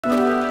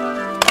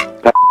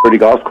Pretty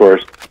golf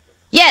course.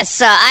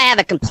 Yes, I have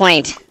a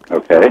complaint.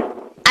 Okay.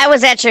 I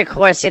was at your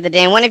course the other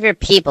day, and one of your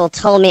people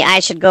told me I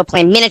should go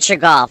play miniature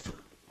golf.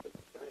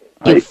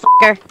 You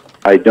fucker.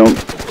 I don't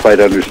quite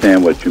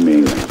understand what you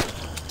mean.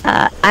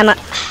 I'm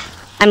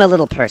a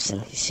little person,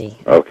 you see.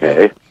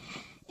 Okay.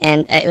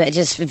 And it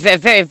just very,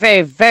 very,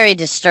 very, very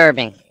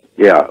disturbing.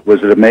 Yeah.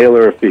 Was it a male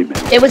or a female?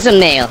 It was a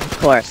male, of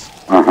course.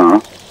 Uh-huh.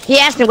 He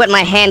asked me what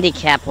my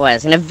handicap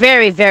was in a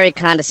very, very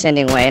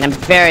condescending way, and I'm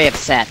very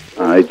upset.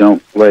 I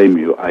don't blame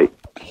you. I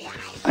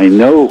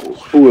know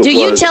who it was. Do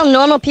you tell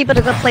normal people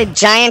to go play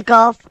giant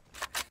golf?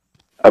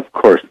 Of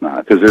course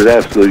not, because there's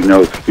absolutely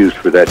no excuse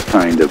for that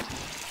kind of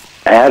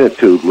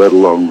attitude, let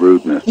alone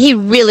rudeness. He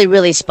really,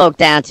 really spoke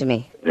down to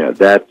me. Yeah,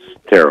 that's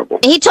terrible.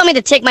 He told me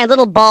to take my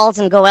little balls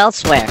and go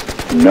elsewhere.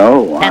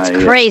 No, That's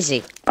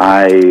crazy.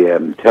 I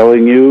am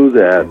telling you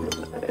that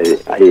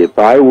if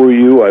I were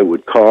you, I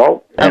would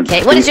call.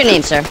 Okay, what is your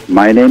name, sir?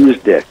 My name is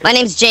Dick. My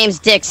name's James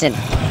Dickson.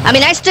 I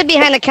mean, I stood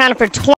behind the counter for 20